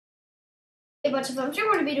A bunch of them. So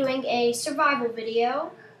we're going to be doing a survival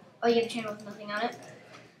video. Oh, you have a channel with nothing on it.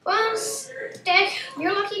 Well, Dick,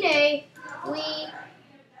 your lucky day, we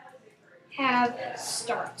have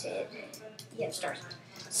started. Yeah, started.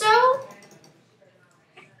 So,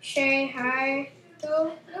 say hi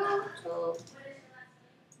to YouTube.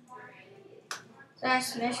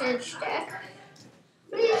 That's message deck.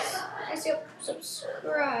 Please,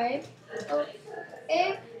 subscribe.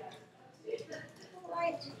 Okay.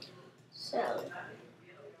 Right. So.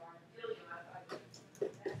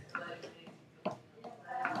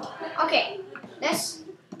 Okay, this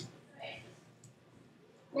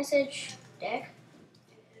message deck.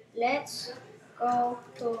 Let's go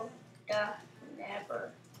to the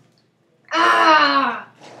never. Ah!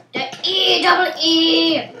 The double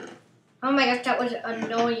E! Oh my gosh, that was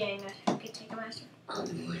annoying. Okay, take a master.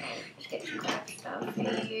 Let's get some crap stuff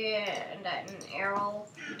here. And that an arrow.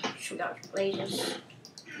 Shoot out blazes.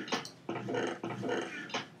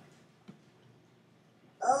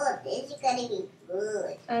 Oh, this is gonna be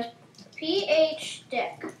good. PH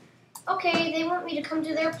deck. Okay, they want me to come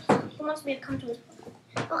to their plot. He wants me to come to his plot.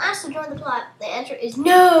 I'll ask to join the plot. The answer is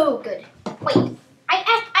no. Good. Wait.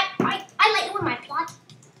 I let you in my plot.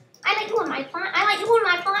 I let you in my plot. I let you in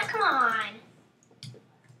my plot. Come on.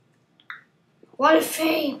 What a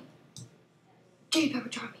fame. J Pepper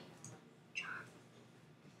Charming.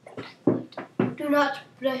 Do not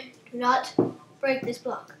break this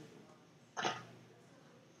block.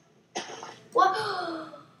 What?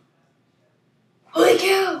 Holy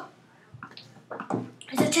cow!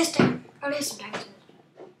 It's a chester. Probably has some diamonds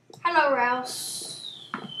in it. Hello, Rouse.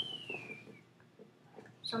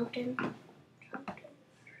 Something.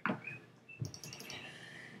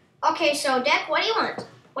 Okay, so Deck, what do you want?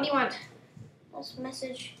 What do you want? Let's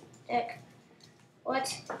message Deck.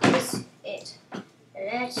 What is it?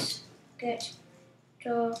 Let's get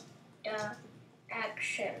to the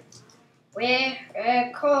action. We're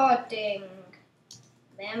recording.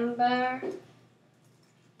 Remember?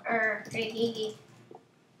 Gigi.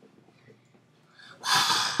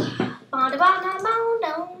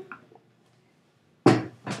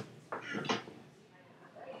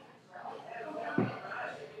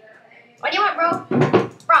 What do you want, bro?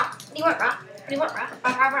 What do you want, bro? What do you want, bro?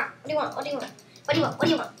 What do you want? What do you want? What do you want? What do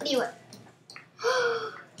you want? What do you want?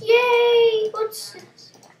 Yay! What's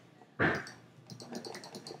this?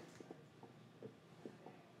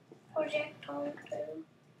 Projectile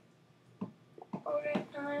 2.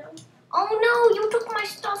 Projectile. Oh no! You took my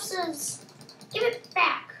stuffs. Give it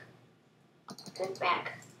back. Give it back.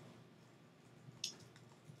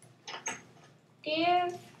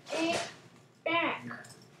 Give it back.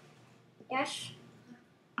 Yes.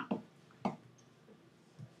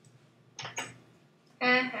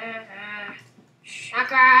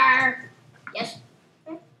 Shocker. Yes.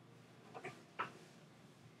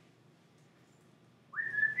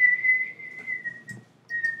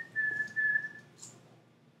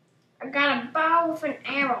 I got a bow with an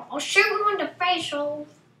arrow. I'll shoot you in the face, hole.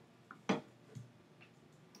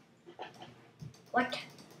 What?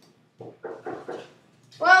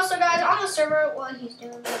 Well, so guys, on the server, what he's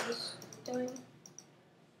doing.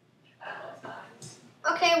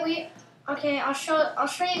 Okay, I'll show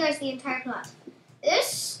you guys the entire plot.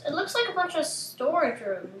 It looks like a bunch of storage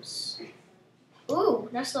rooms. Ooh,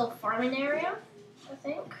 nice little farming area, I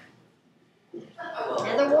think.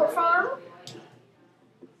 Nether wart farm.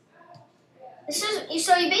 This is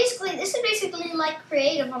basically like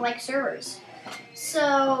creative on like servers.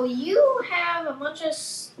 So you have a bunch of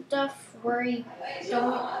stuff where you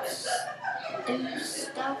don't do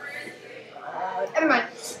stuff. Never mind.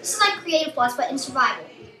 This is like creative plots, but in survival.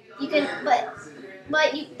 You can,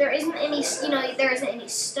 there isn't any, there isn't any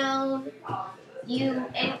stone.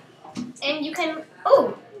 And you can.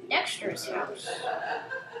 Oh, Dexter's house.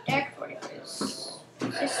 Deck for his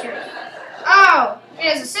sister. Oh, he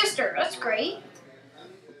has a sister. That's great.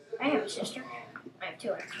 I have a sister. I have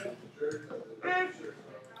two actually.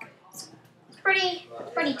 It's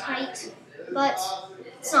pretty tight, but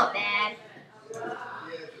it's not bad.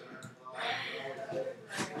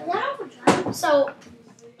 So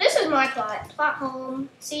this is my plot. Plot home.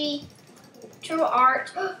 See, true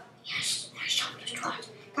art. Yes, there's something plot.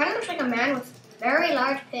 Kind of looks like a man with very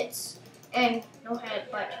large pits and no head,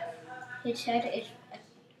 but his head is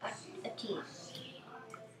a T.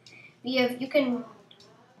 You can.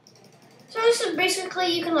 So this is basically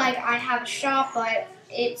you can like I have a shop, but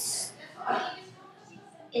it's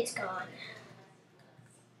gone.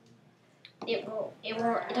 It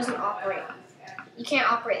doesn't operate. You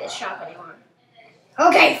can't operate this shop anymore.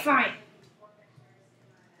 Okay, fine.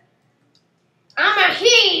 I'm a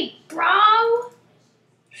he, bro.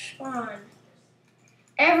 Spawn.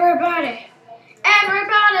 Everybody.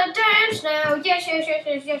 Everybody dance now. Yes, yes, yes,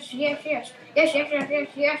 yes, yes, yes, yes. Yes, yes, yes, yes,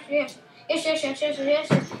 yes, yes. Yes, yes, yes, yes, yes, yes.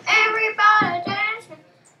 Everybody dance now.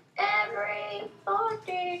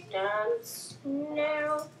 Everybody dance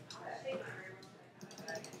now.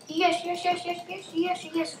 Yes, yes, yes, yes, yes, yes,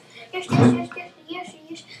 yes. Yes, yes, yes, yes, yes,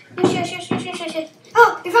 yes. Yes, yes, yes, yes, yes, yes, yes.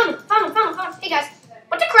 Oh, you found him. Hey guys.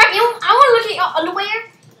 What the crap? I want to look at your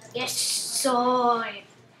underwear. Yes, soy.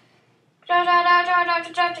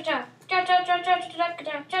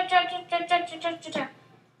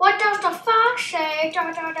 What does the fox say?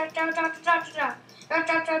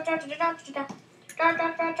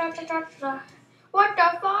 What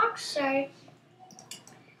the fox say?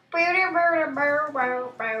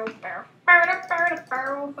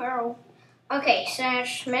 Okay,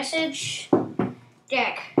 slash message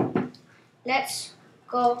deck. Let's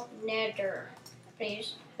go nether,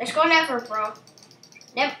 please. Let's go nether, bro.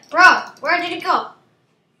 Bro, where did it go?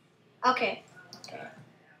 Okay.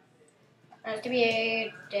 That's to be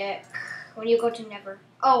a deck when you go to nether.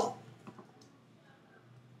 Oh.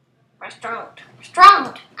 Restaurant.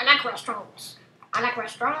 I like restaurants. I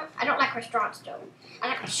don't like restaurants though. I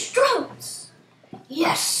like restaurants.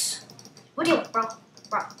 Yes. What do you want, bro?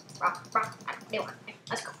 What do you want?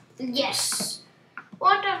 Let's go. Yes.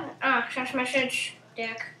 What the? Slash message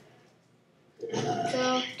deck. To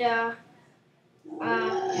the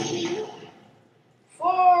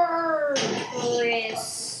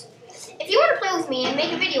fortress. If you want to play with me and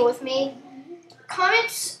make a video with me,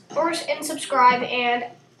 comment and subscribe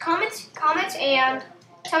and comment and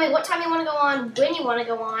tell me what time you want to go on, when you want to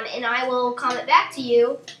go on, and I will comment back to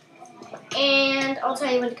you. And I'll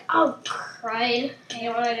tell you when to go. Oh, cried. I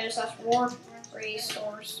don't want to do slash war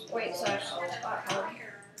resource. Wait, slash.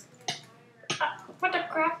 What the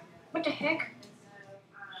crap? What the heck?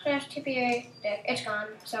 Slash TPA deck. It's gone,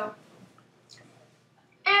 so.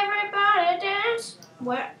 Everybody dance.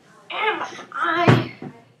 Where am I?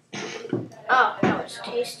 Oh, that was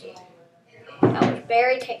tasty. That was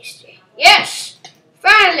very tasty. Yes!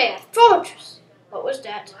 Finally, a fortress! What was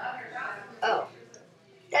that? Oh.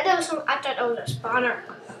 I thought that was a spawner.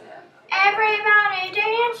 Everybody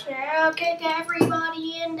dance now. Kick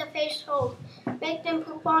everybody in the face hole. Make them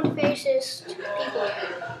poop on faces to people.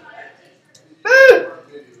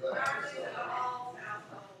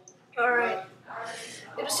 Alright.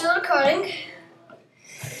 It was still recording.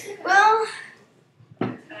 Well,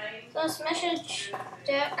 this message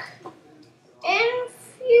deck. In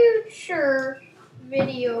future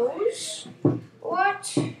videos,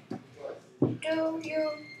 what do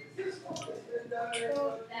you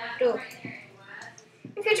do?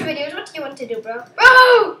 In future videos, what do you want to do, bro?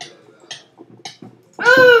 Oh!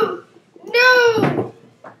 Oh! No!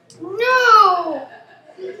 No!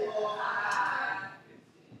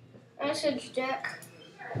 Message deck.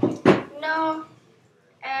 No.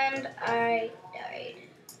 And I died.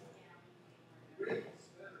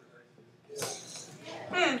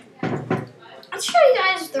 Let's show you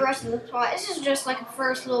guys the rest of the plot. This is just like a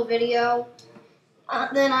first little video.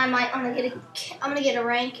 Then I'm gonna get a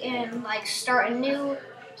rank and like start a new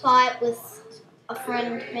plot with a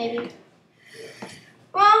friend maybe.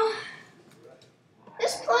 Well,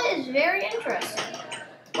 this plot is very interesting.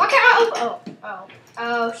 Why can't I open?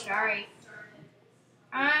 Oh, sorry.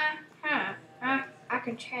 I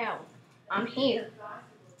can tell. I'm here,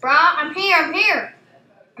 bro. I'm here,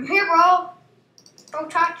 bro. Don't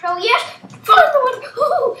talk so. Yes, find the one.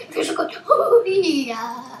 Oh, it feels so good. Oh,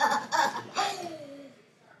 yeah.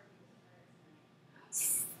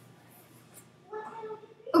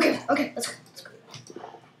 Okay, let's go.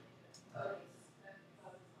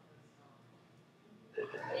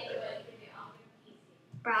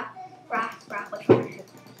 Brah, what's wrong with you?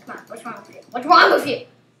 Come on, what's wrong with you? What's wrong with you?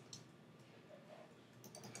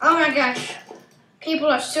 Oh my gosh. People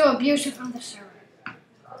are so abusive on the server.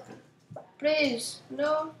 Please,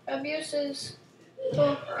 no abuses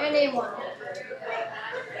for anyone.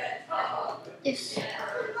 Yes.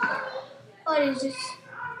 What is this?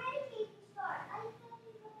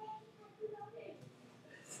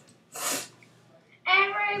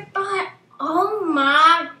 Everybody. Oh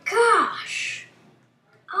my gosh.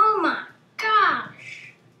 Oh my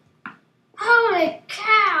gosh. Holy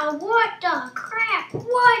cow. What the crap?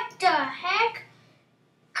 What the heck?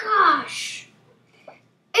 Gosh.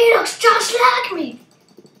 It looks just like me.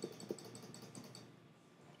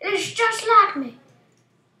 It's just like me.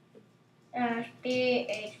 I'm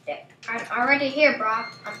already here, bro.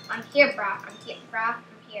 I'm here, bro. I'm here.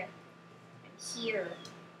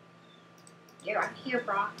 I'm here,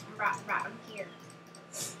 bro. I'm here.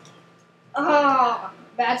 Oh,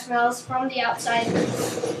 bad smells from the outside.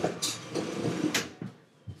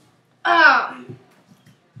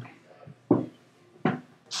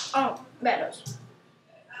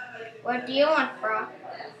 What do you want, bro?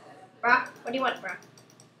 Bro, what do you want, bro?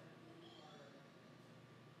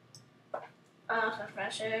 Such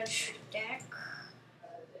message, deck.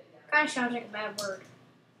 Kind of sounds like a bad word.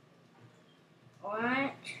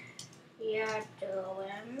 What you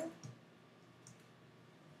doing?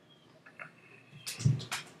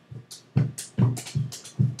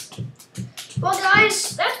 Well,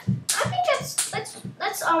 guys, I think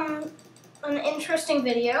that's an interesting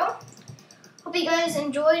video. Hope you guys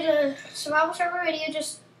enjoyed a survival server video.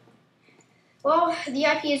 Well, the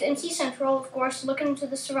IP is NC Central, of course. Look into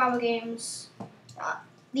the survival games.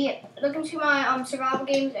 Look into my survival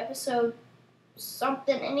games episode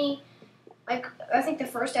something I think the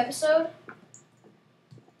first episode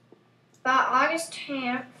about August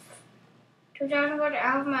 10th, 2004. I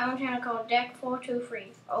have my own channel called Deck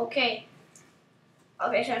 423. Okay,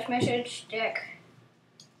 slash message deck.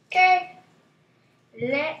 Okay,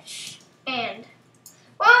 let's end.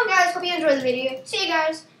 Well, guys, hope you enjoyed the video. See you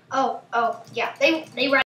guys. Oh, yeah, they read.